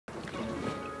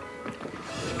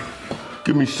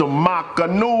Give me some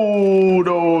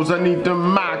Macanudos. I need the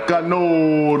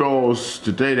Macanudos.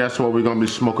 Today, that's what we're gonna be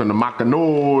smoking, the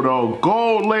Macanudo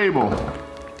Gold Label.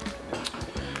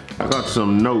 I got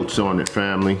some notes on it,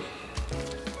 family.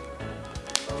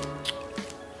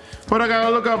 But I gotta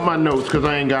look up my notes because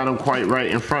I ain't got them quite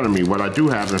right in front of me. What I do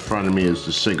have in front of me is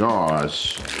the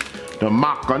cigars. The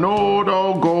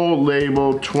Macanudo Gold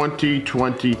Label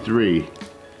 2023.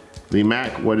 Lee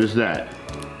Mac, what is that?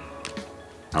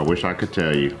 I wish I could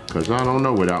tell you, because I don't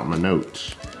know without my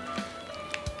notes.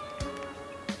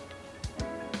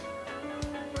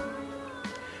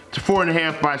 It's a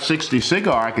 4.5 by 60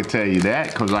 cigar, I can tell you that,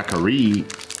 because I can read.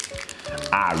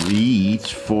 I read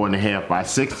 4.5 by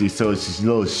 60, so it's just a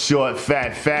little short,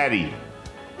 fat, fatty.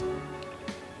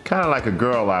 Kind of like a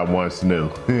girl I once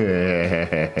knew.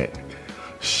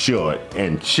 Short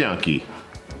and chunky.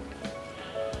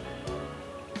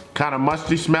 Kind of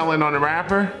musty smelling on the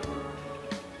wrapper.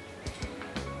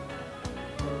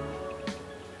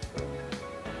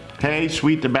 Hey,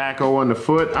 sweet tobacco on the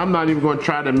foot. I'm not even going to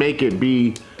try to make it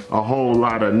be a whole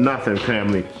lot of nothing,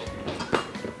 family.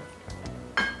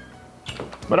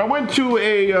 But I went to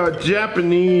a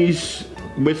Japanese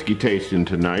whiskey tasting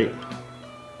tonight.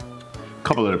 A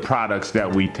couple of the products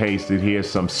that we tasted here,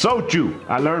 some soju.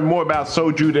 I learned more about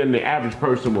soju than the average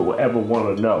person will ever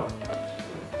want to know.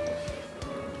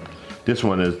 This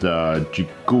one is the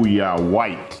Jikuya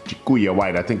White. Jikuya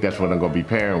White, I think that's what I'm going to be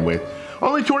pairing with.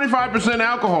 Only 25%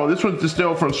 alcohol. This one's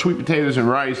distilled from sweet potatoes and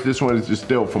rice. This one is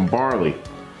distilled from barley.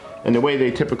 And the way they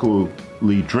typically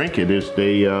drink it is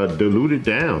they dilute it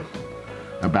down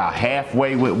about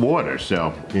halfway with water.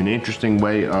 So an interesting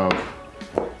way of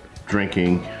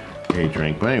drinking a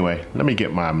drink. But anyway, let me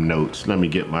get my notes. Let me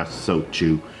get my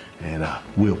soju and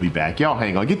we'll be back. Y'all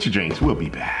hang on, get your drinks. We'll be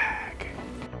back.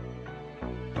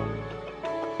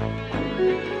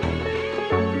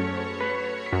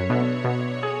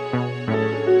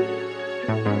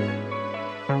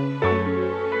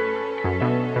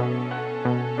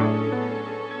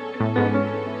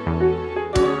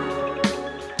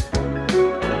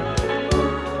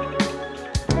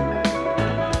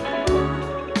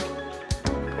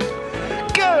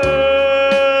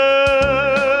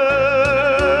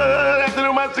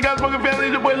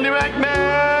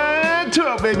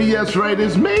 Baby, yes, right,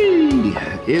 it's me.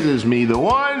 It is me, the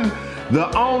one, the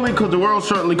only, because the world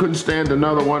certainly couldn't stand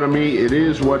another one of me. It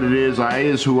is what it is. I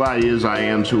is who I is. I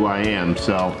am who I am.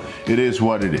 So it is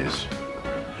what it is.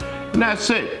 And that's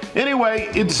it. Anyway,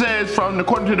 it says,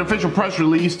 according to the official press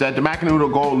release, that the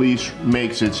Macanudo Gold Lease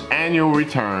makes its annual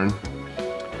return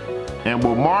and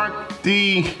will mark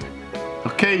the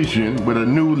occasion with a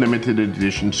new limited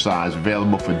edition size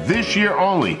available for this year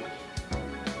only.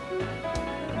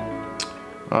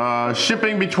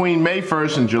 Shipping between May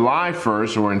 1st and July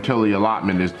 1st, or until the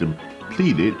allotment is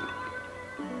depleted.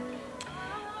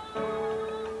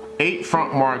 8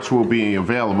 front marks will be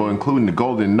available, including the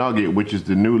Golden Nugget, which is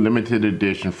the new limited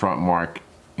edition front mark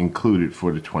included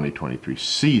for the 2023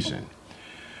 season.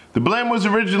 The blend was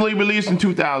originally released in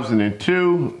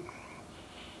 2002,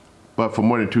 but for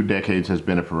more than 2 decades has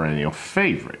been a perennial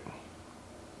favorite.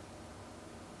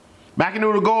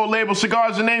 Macanudo Gold Label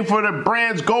cigars are named for the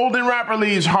brand's golden wrapper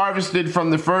leaves harvested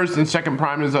from the first and second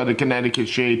primings of the Connecticut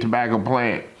Shade tobacco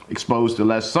plant. Exposed to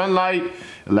less sunlight,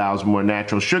 allows more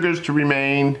natural sugars to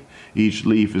remain. Each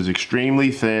leaf is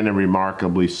extremely thin and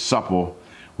remarkably supple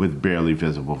with barely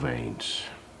visible veins.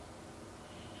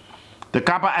 The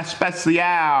Capa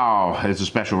Especial is a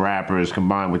special wrapper, is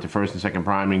combined with the first and second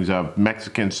primings of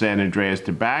Mexican San Andreas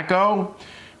tobacco,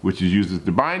 which is used as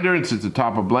the binder and sits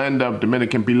atop a blend of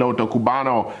Dominican Piloto,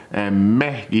 Cubano, and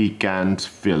Mexican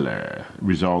filler.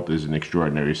 Result is an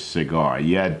extraordinary cigar.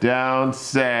 You don't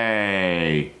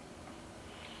say.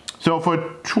 So for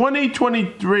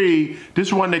 2023,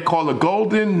 this one they call a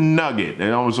Golden Nugget.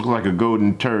 It almost looks like a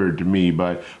golden turd to me,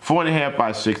 but 4.5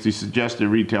 by 60, suggested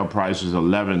retail price is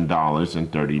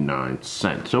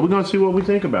 $11.39. So we're gonna see what we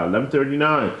think about it.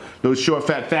 $11.39. Those short,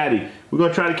 fat, fatty. We're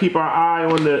gonna try to keep our eye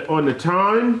on the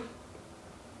time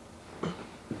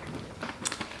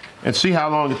and see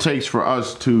how long it takes for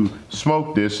us to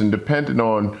smoke this. And depending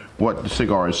on what the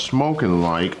cigar is smoking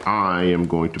like, I am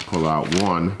going to pull out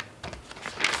one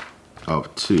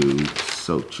of 2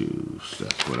 sojus.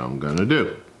 That's what I'm gonna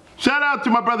do. Shout out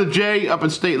to my brother Jay up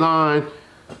at State Line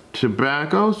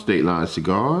Tobacco, State Line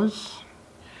Cigars.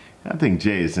 I think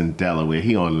Jay is in Delaware.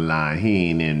 He on the line.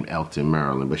 He ain't in Elton,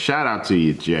 Maryland. But shout out to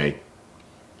you, Jay.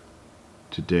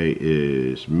 Today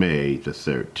is May the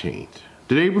 13th.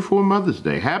 The day before Mother's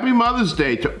Day. Happy Mother's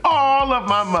Day to all of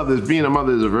my mothers. Being a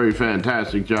mother is a very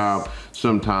fantastic job.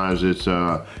 sometimes it's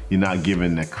you're not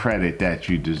given the credit that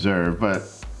you deserve, but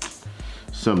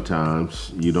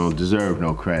sometimes you don't deserve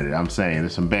no credit. I'm saying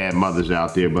there's some bad mothers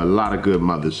out there, but a lot of good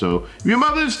mothers. So if your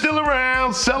mother is still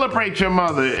around, celebrate your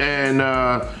mother. And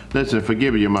listen,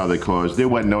 forgive your mother, cause there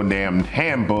wasn't no damn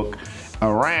handbook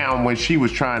around when she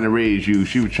was trying to raise you.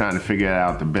 She was trying to figure it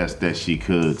out the best that she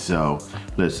could. So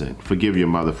listen, forgive your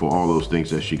mother for all those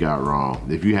things that she got wrong.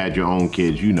 If you had your own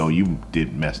kids, you know you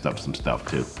did messed up some stuff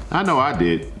too. I know I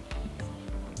did.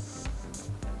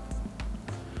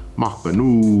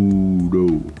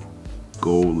 Macanudo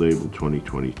Gold Label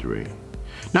 2023.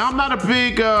 Now I'm not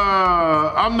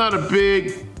a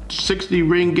big 60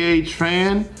 ring gauge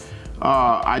fan.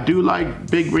 I do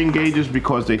like big ring gauges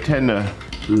because they tend to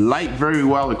light very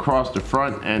well across the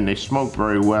front and they smoke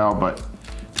very well, but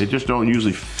they just don't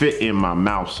usually fit in my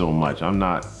mouth so much. I'm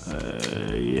not,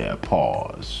 yeah,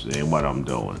 pause in what I'm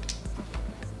doing.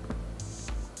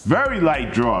 Very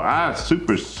light draw,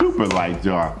 super light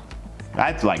draw.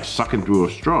 That's like sucking through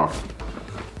a straw.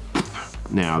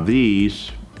 Now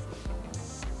these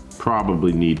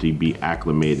probably need to be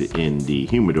acclimated in the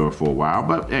humidor for a while,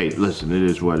 but hey, listen, it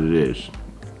is what it is.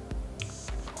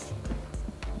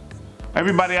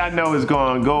 Everybody I know is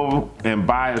gonna go and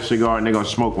buy a cigar and they're gonna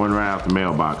smoke one right out the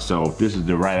mailbox. So this is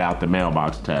the right out the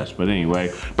mailbox test. But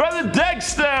anyway, Brother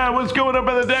Dexter, what's going on,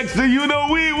 Brother Dexter? You know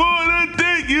we wanna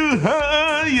take you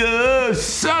higher.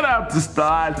 Shout out to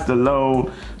Star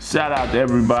Stallone. Shout out to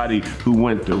everybody who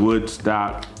went to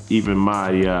Woodstock. Even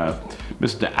my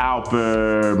Mr.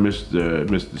 Alper,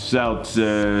 Mr.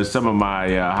 Seltzer, some of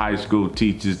my high school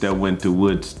teachers that went to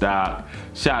Woodstock.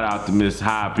 Shout out to Miss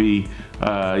Hoppy.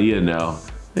 You know,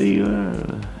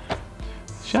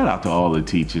 shout out to all the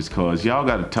teachers, cause y'all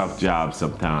got a tough job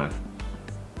sometimes.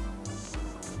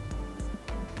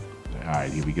 All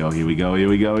right, here we go, here we go, here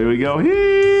we go, here we go,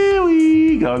 here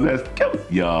we go. Let's go,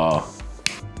 y'all.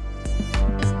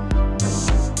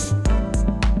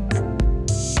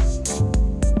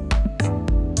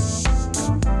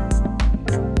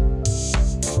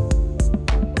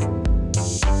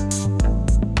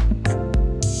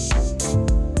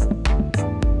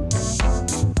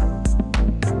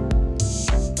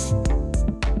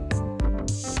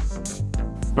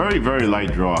 Very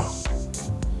light draw.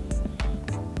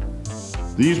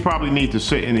 These probably need to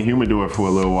sit in the humidor for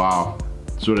a little while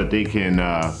so that they can,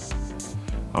 I'm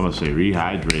gonna say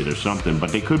rehydrate or something,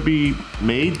 but they could be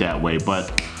made that way.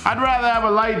 But I'd rather have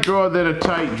a light draw than a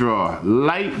tight draw.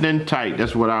 Light than tight,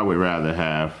 that's what I would rather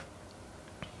have.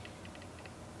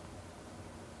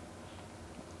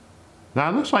 Now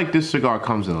it looks like this cigar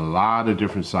comes in a lot of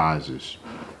different sizes.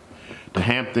 The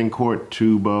Hampton Court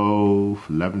Tubo,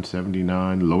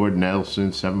 $11.79. Lord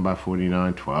Nelson,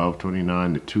 7x49,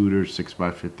 $12.29. The Tudor,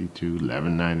 6x52,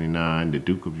 $11.99. The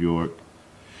Duke of York,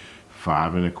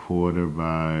 5 1/4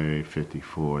 by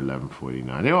 54,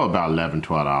 $11.49. They're all about $11,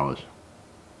 $12.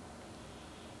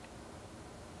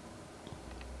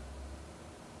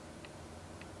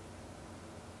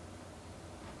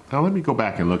 Now let me go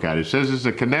back and look at it. It says it's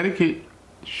a Connecticut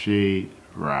Shade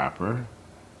wrapper.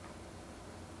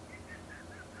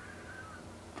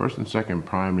 First and second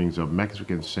primings of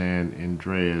Mexican San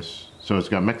Andreas. So it's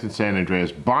got Mexican San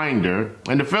Andreas binder,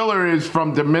 and the filler is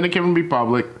from Dominican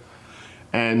Republic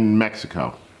and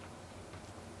Mexico.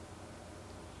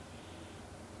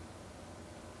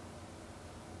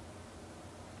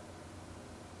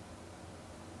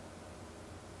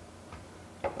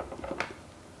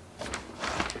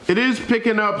 It is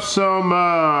picking up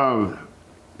some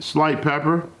slight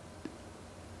pepper.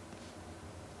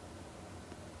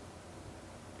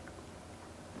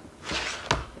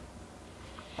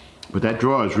 But that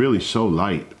draw is really so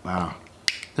light. Wow.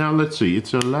 Now let's see.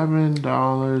 It's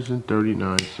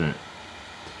 $11.39.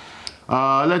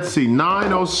 Let's see.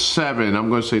 9:07. I'm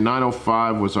going to say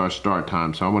 9:05 was our start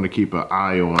time. So I want to keep an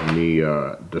eye on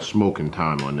the smoking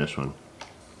time on this one.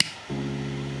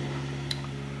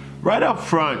 Right up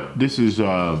front, this is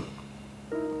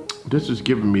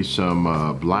giving me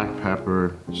some black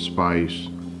pepper, spice.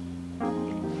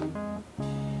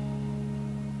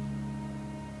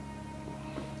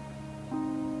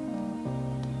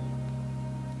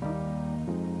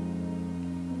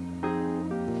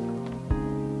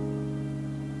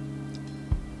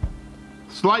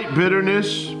 Slight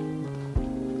bitterness,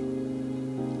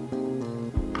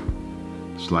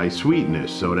 slight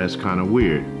sweetness, so that's kind of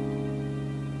weird.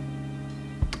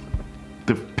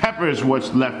 The pepper is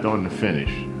what's left on the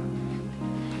finish.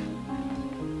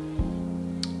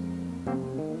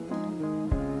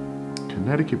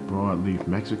 Connecticut broadleaf,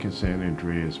 Mexican San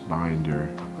Andreas binder.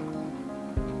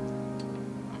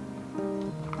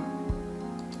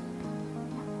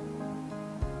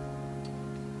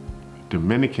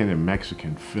 Dominican and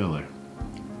Mexican filler.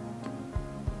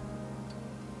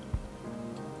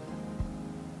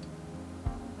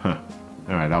 Huh.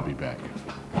 All right, I'll be back.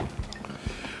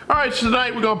 All right, so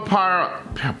tonight we're gonna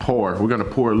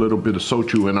pour a little bit of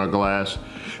soju in our glass.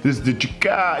 This is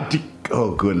the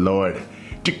oh good Lord,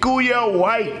 Chikuya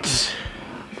White,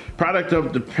 product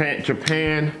of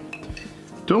Japan.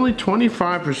 It's only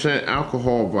 25%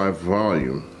 alcohol by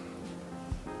volume.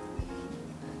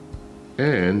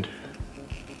 And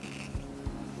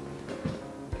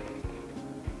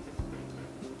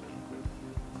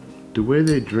the way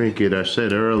they drink it, I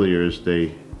said earlier, is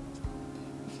they...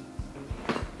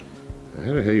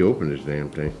 How the hell you open this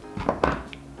damn thing?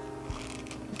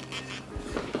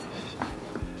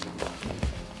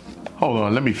 Hold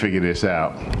on, let me figure this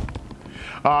out.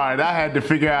 All right, I had to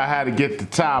figure out how to get the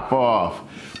top off.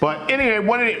 But anyway,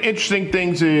 one of the interesting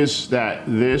things is that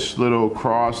this little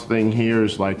cross thing here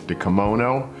is like the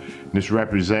kimono. This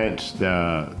represents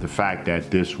the fact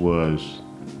that this was,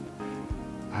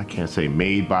 I can't say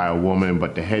made by a woman,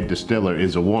 but the head distiller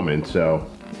is a woman. So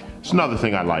it's another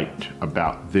thing I liked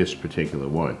about this particular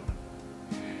one.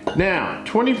 Now,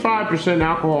 25%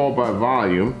 alcohol by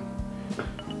volume.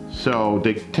 So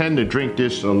they tend to drink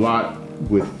this a lot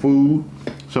with food.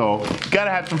 So you gotta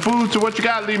have some food. So what you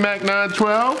got, Lee Mac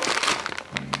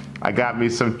 912? I got me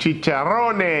some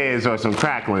chicharrones, or some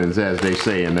cracklings as they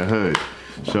say in the hood.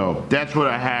 So that's what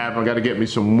I have. I gotta get me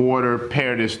some water,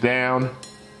 pare this down.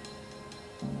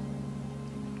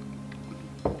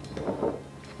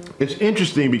 It's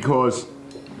interesting because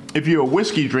if you're a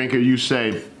whiskey drinker, you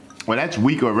say, well, that's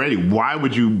weak already. Why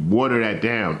would you water that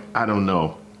down? I don't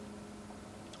know.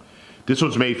 This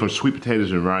one's made from sweet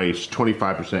potatoes and rice,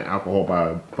 25% alcohol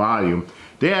by volume.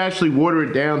 They actually water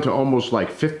it down to almost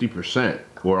like 50%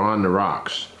 or on the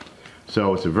rocks.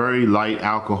 So it's a very light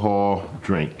alcohol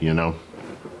drink, you know.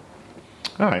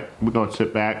 All right, we're gonna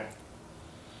sit back.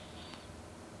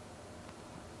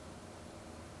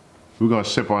 We're gonna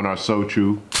sip on our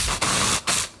soju.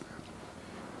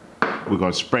 We're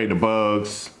gonna spray the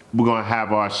bugs. We're gonna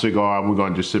have our cigar. We're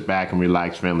gonna just sit back and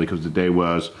relax, family, because today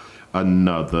was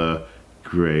another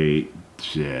great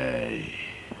day.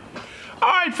 All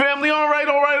right, family, all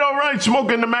right.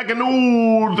 Smoking the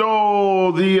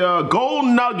Macanudo, the gold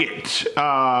nugget.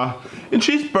 And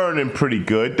she's burning pretty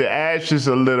good. The ash is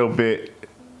a little bit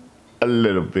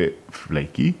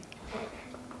flaky.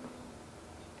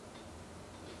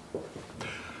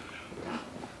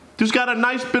 Just got a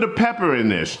nice bit of pepper in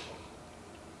this.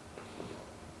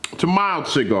 It's a mild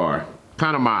cigar,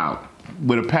 kind of mild,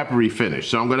 with a peppery finish.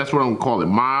 So that's what I'm gonna call it,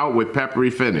 mild with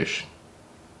peppery finish.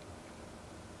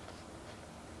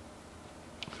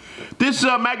 This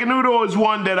Macanudo is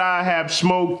one that I have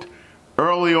smoked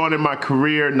early on in my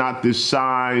career, not this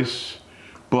size,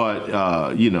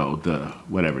 but you know,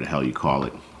 whatever the hell you call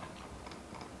it.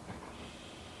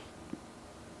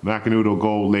 Macanudo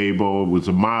Gold Label. It was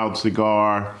a mild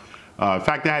cigar. In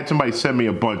fact, I had somebody send me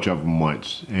a bunch of them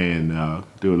once, and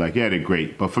they were like, yeah, they're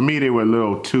great. But for me, they were a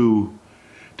little too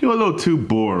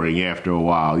boring after a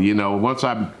while. You know, once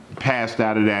I passed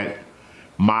out of that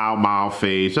mild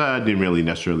phase, I didn't really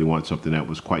necessarily want something that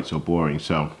was quite so boring.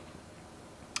 So,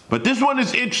 but this one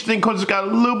is interesting because it's got a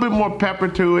little bit more pepper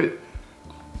to it.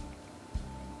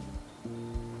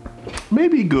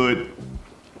 Maybe good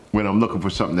when I'm looking for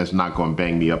something that's not going to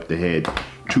bang me up the head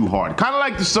too hard. Kind of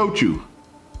like the soju.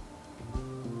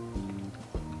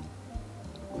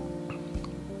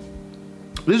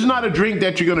 This is not a drink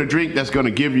that you're gonna drink that's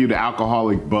gonna give you the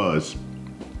alcoholic buzz.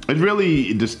 It's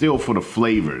really distilled for the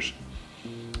flavors.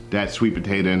 That sweet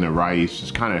potato and the rice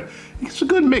is it's a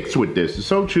good mix with this. The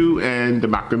soju and the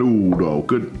Macanudo,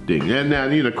 good thing. And now,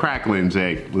 you know, cracklings,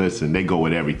 egg, listen, they go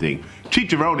with everything.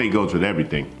 Chicharrone goes with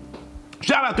everything.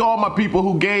 Shout out to all my people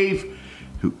who gave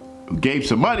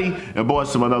some money and bought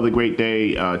some Another Great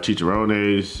Day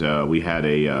chicharrones. We had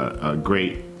a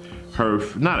great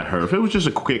it was just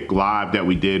a quick live that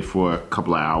we did for a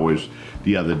couple of hours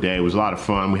the other day. It was a lot of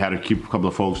fun. We had to keep a couple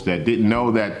of folks that didn't know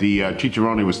that the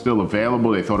chicharrone was still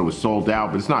available. They thought it was sold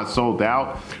out, but it's not sold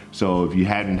out. So if you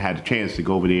hadn't had a chance to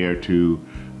go over there to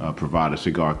Provide a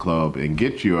Cigar Club and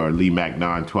get your Lee Mac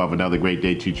 912 Another Great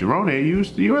Day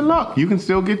chicharrone, you're in luck. You can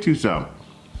still get you some.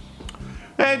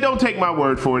 And don't take my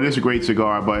word for it. It's a great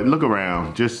cigar, but look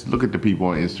around. Just look at the people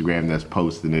on Instagram that's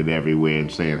posting it everywhere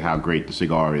and saying how great the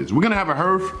cigar is. We're gonna have a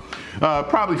HERF,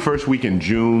 probably first week in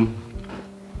June.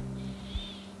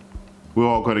 We're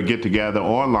all gonna get together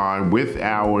online with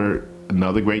our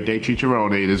Another Great Day chicharrone.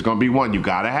 There's gonna be one. You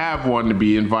gotta have one to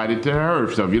be invited to the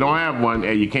HERF. So if you don't have one,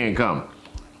 you can't come.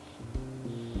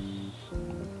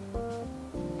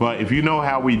 But if you know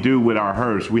how we do with our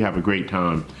hearths, we have a great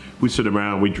time. We sit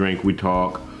around, we drink, we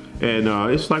talk. And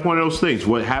it's like one of those things.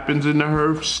 What happens in the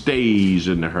hearth stays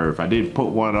in the hearth. I did put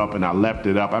one up and I left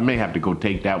it up. I may have to go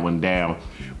take that one down.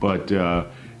 But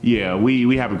yeah,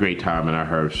 we have a great time in our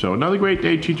hearth. So another great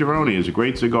day Chicharroni is a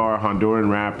great cigar,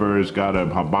 Honduran wrapper. It's got a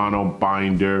Habano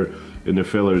binder. And the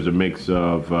filler is a mix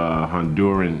of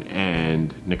Honduran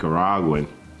and Nicaraguan.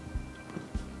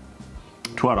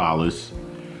 $12.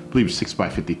 I believe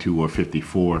 6x52 or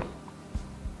 54.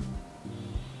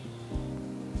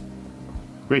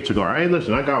 Great cigar. Hey,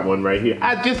 listen, I got one right here.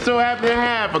 I just so happen to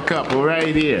have a couple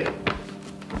right here.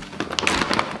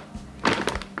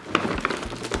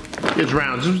 It's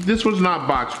round. This was not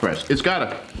box pressed. It's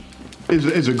got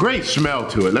it's a great smell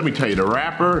to it. Let me tell you, the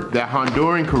wrapper, that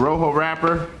Honduran Corojo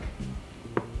wrapper.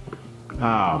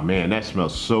 Oh man, that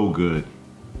smells so good.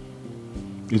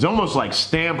 It's almost like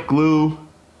stamp glue.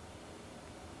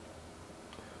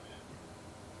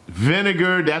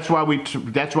 Vinegar, that's why we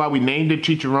named it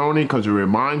Chicharroni, because it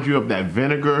reminds you of that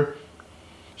vinegar,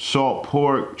 salt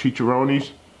pork chicharronis.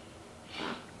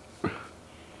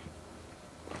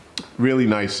 Really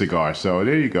nice cigar. So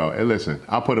there you go. And listen,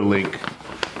 I'll put a link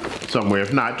somewhere.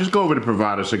 If not, just go over to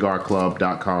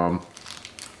PrivadoCigarClub.com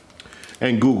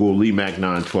and Google Lee Mac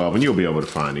 912 and you'll be able to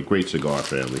find it. Great cigar,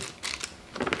 family.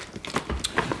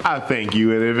 I thank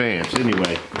you in advance.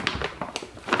 Anyway.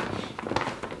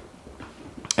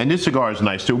 And this cigar is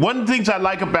nice too. One of the things I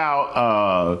like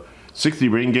about 60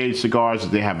 ring gauge cigars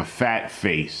is they have a fat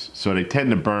face, so they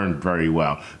tend to burn very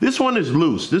well. This one is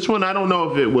loose. This one, I don't know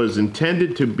if it was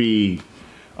intended to be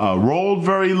rolled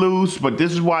very loose, but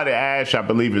this is why the ash, I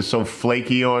believe, is so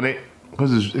flaky on it,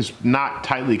 because it's not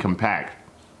tightly compact.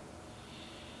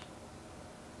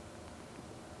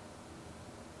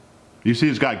 You see,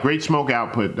 it's got great smoke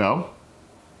output though.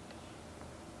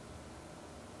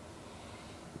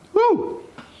 Woo!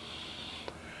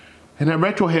 And that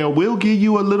retrohale will give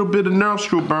you a little bit of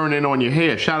nostril burning on your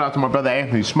hair. Shout out to my brother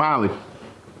Anthony Smiley.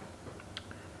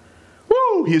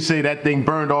 Woo! He'd say that thing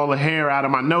burned all the hair out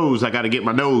of my nose. I got to get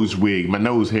my nose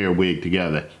hair wig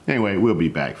together. Anyway, we'll be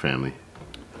back, family.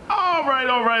 All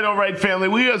right, family.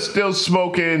 We are still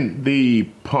smoking the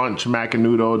Punch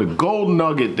Macanudo, the Gold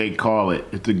Nugget, they call it.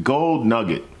 It's a Gold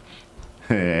Nugget.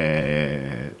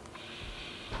 It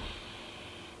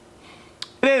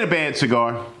ain't a bad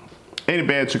cigar. Ain't a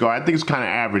bad cigar. I think it's kind of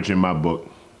average in my book.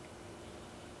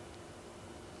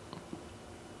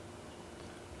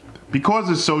 Because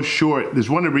it's so short, there's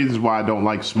one of the reasons why I don't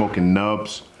like smoking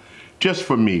nubs. Just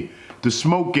for me. The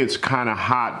smoke gets kind of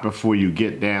hot before you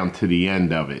get down to the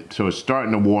end of it. So it's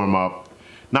starting to warm up.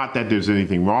 Not that there's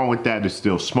anything wrong with that. It's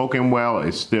still smoking well.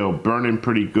 It's still burning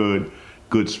pretty good.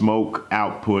 Good smoke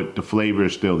output. The flavor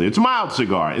is still there. It's a mild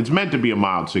cigar. It's meant to be a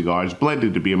mild cigar. It's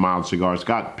blended to be a mild cigar. It's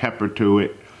got pepper to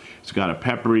it. It's got a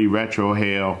peppery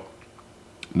retrohale.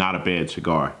 Not a bad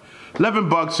cigar. 11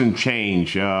 bucks and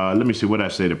change. Let me see what I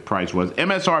say the price was.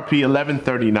 MSRP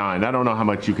 $11.39. I don't know how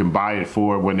much you can buy it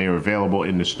for when they're available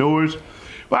in the stores.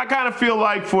 But I kind of feel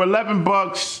like for 11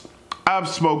 bucks, I've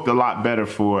smoked a lot better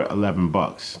for 11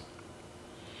 bucks.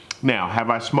 Now, have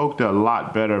I smoked a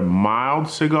lot better mild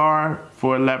cigar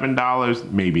for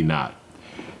 $11? Maybe not.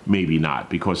 Maybe not,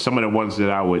 because some of the ones that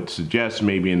I would suggest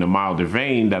maybe in the milder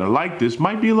vein that are like this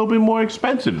might be a little bit more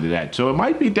expensive than that. So it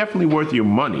might be definitely worth your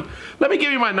money. Let me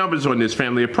give you my numbers on this,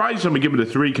 family. A price, I'm going to give it a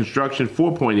 3. Construction,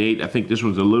 4.8. I think this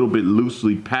one's a little bit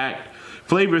loosely packed.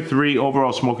 Flavor, 3.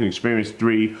 Overall smoking experience,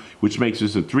 3, which makes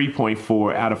this a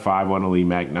 3.4 out of 5 on the Lee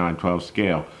Mac 912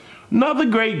 scale. Another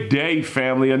great day,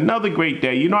 family. Another great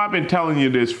day. You know, I've been telling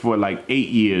you this for like 8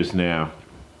 years now.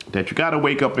 That you got to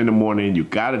wake up in the morning and you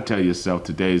got to tell yourself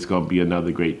today is going to be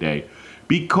another great day.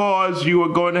 Because you are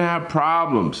going to have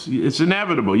problems. It's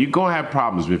inevitable. You're going to have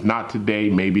problems. If not today,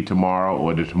 maybe tomorrow,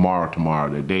 or the tomorrow,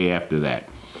 the day after that.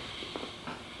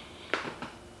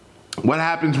 What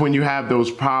happens when you have those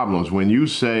problems? When you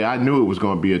say, I knew it was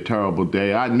going to be a terrible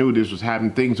day. I knew this was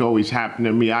happening. Things always happen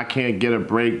to me. I can't get a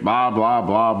break. Blah, blah,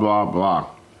 blah, blah,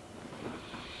 blah.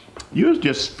 You're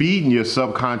just feeding your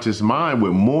subconscious mind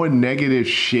with more negative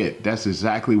shit. That's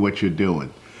exactly what you're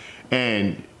doing.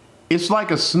 And it's like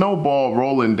a snowball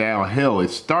rolling downhill.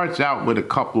 It starts out with a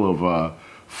couple of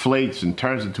flakes and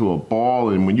turns into a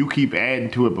ball. And when you keep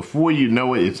adding to it, before you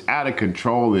know it, it's out of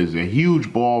control. There's a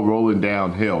huge ball rolling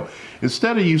downhill.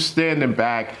 Instead of you standing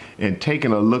back and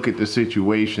taking a look at the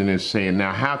situation and saying,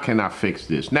 now, how can I fix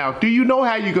this? Now, do you know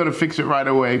how you're going to fix it right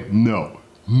away? No.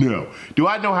 No. Do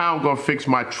I know how I'm going to fix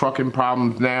my trucking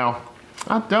problems now?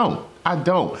 I don't.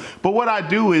 But what I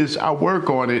do is I work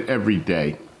on it every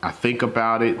day. I think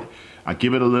about it. I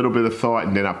give it a little bit of thought,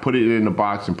 and then I put it in the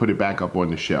box and put it back up on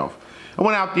the shelf. I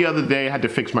went out the other day, I had to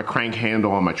fix my crank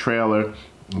handle on my trailer.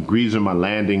 I'm greasing my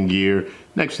landing gear.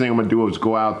 Next thing I'm gonna do is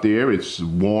go out there. It's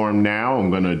warm now.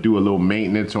 I'm gonna do a little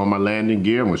maintenance on my landing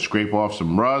gear. I'm gonna scrape off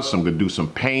some rust. I'm gonna do some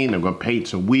paint. I'm gonna paint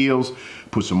some wheels,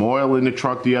 put some oil in the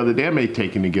truck the other day. I may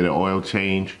take it to get an oil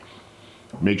change,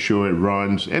 make sure it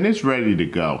runs, and it's ready to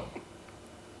go.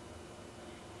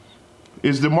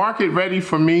 Is the market ready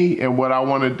for me and what I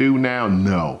wanna do now?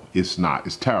 No, it's not.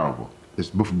 It's terrible. It's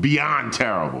beyond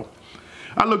terrible.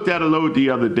 I looked at a load the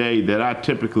other day that I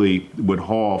typically would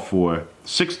haul for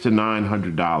 $600 to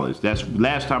 $900. That's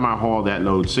last time I hauled that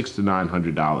load, $600 to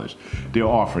 $900. They're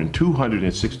offering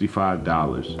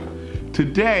 $265.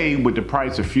 Today, with the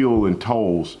price of fuel and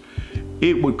tolls,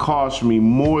 it would cost me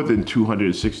more than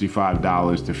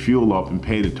 $265 to fuel up and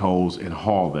pay the tolls and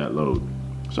haul that load.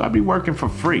 So I'd be working for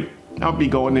free. I'll be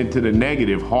going into the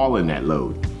negative hauling that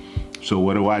load. So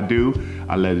what do?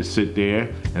 I let it sit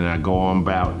there and I go on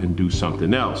about and do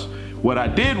something else. What I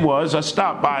did was I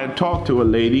stopped by and talked to a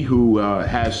lady who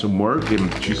has some work,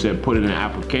 and she said put in an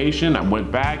application. I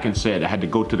went back and said I had to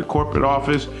go to the corporate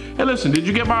office. Hey, listen, did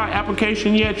you get my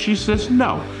application yet? She says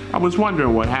no. I was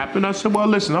wondering what happened. I said, well,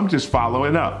 listen, I'm just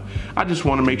following up. I just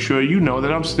want to make sure you know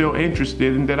that I'm still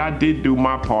interested and that I did do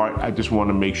my part. I just want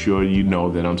to make sure you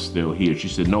know that I'm still here. She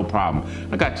said, no problem.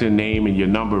 I got your name and your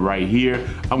number right here.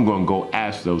 I'm going to go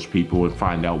ask those people and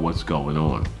find out what's going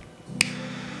on.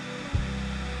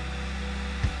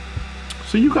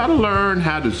 So you gotta learn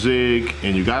how to zig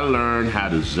and you gotta learn how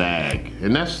to zag.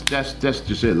 And that's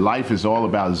just it. Life is all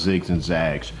about zigs and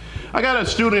zags. I got a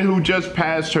student who just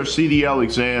passed her CDL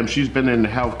exam. She's been in the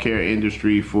healthcare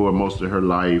industry for most of her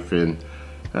life, and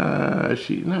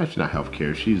she's not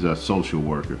healthcare, she's a social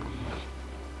worker.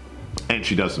 And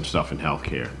she does some stuff in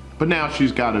healthcare. But now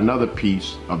she's got another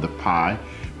piece of the pie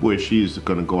where she's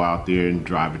gonna go out there and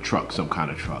drive a truck, some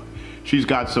kind of truck. She's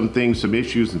got some things, some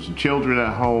issues, and some children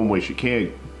at home where she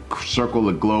can't circle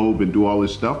the globe and do all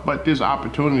this stuff, but there's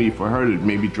opportunity for her to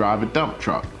maybe drive a dump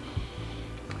truck.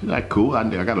 Isn't that cool? I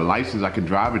got a license, I can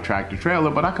drive a tractor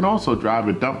trailer, but I can also drive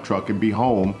a dump truck and be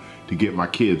home to get my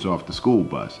kids off the school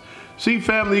bus. See,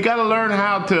 family, you gotta learn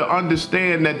how to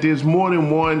understand that there's more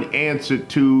than one answer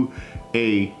to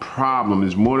a problem.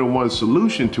 There's more than one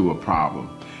solution to a problem.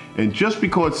 And just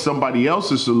because somebody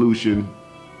else's solution,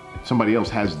 somebody else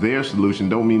has their solution,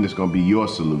 don't mean it's gonna be your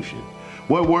solution.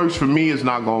 What works for me is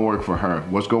not gonna work for her.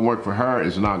 What's gonna work for her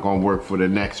is not gonna work for the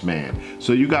next man.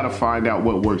 So you gotta find out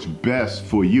what works best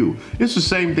for you. It's the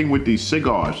same thing with these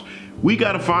cigars. We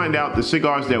gotta find out the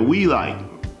cigars that we like.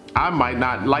 I might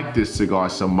not like this cigar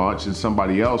so much and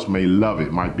somebody else may love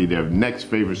it. Might be their next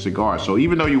favorite cigar. So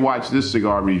even though you watch this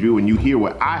cigar review and you hear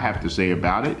what I have to say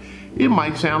about it, it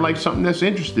might sound like something that's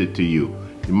interesting to you.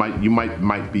 You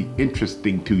might be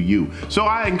interesting to you. So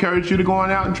I encourage you to go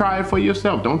on out and try it for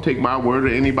yourself. Don't take my word or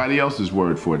anybody else's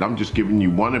word for it. I'm just giving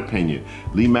you one opinion.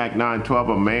 Lee Mac 912,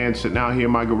 a man sitting out here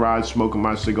in my garage smoking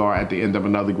my cigar at the end of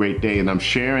another great day, and I'm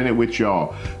sharing it with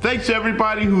y'all. Thanks to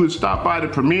everybody who has stopped by the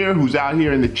premiere, who's out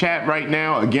here in the chat right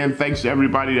now. Again, thanks to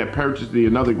everybody that purchased the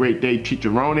Another Great Day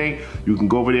Chicharrone. You can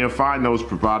go over there and find those,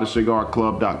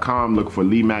 bravadocigarclub.com. Look for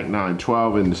Lee Mac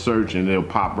 912 in the search and it'll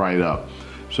pop right up.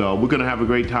 So we're gonna have a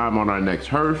great time on our next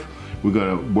Herf. We're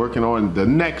gonna working on the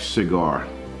next cigar.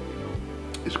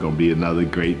 It's gonna be another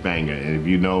great banger. And if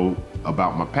you know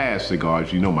about my past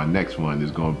cigars, you know my next one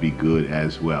is gonna be good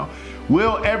as well.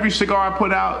 Will every cigar I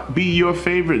put out be your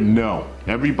favorite? No.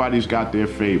 Everybody's got their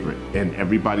favorite, and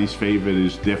everybody's favorite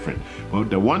is different. But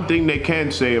the one thing they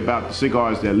can say about the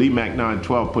cigars that Lee Mac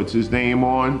 912 puts his name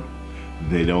on,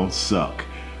 they don't suck.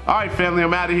 All right, family,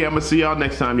 I'm out of here. I'm gonna see y'all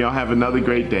next time. Y'all have another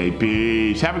great day.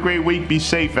 Peace. Have a great week. Be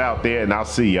safe out there, and I'll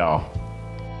see y'all.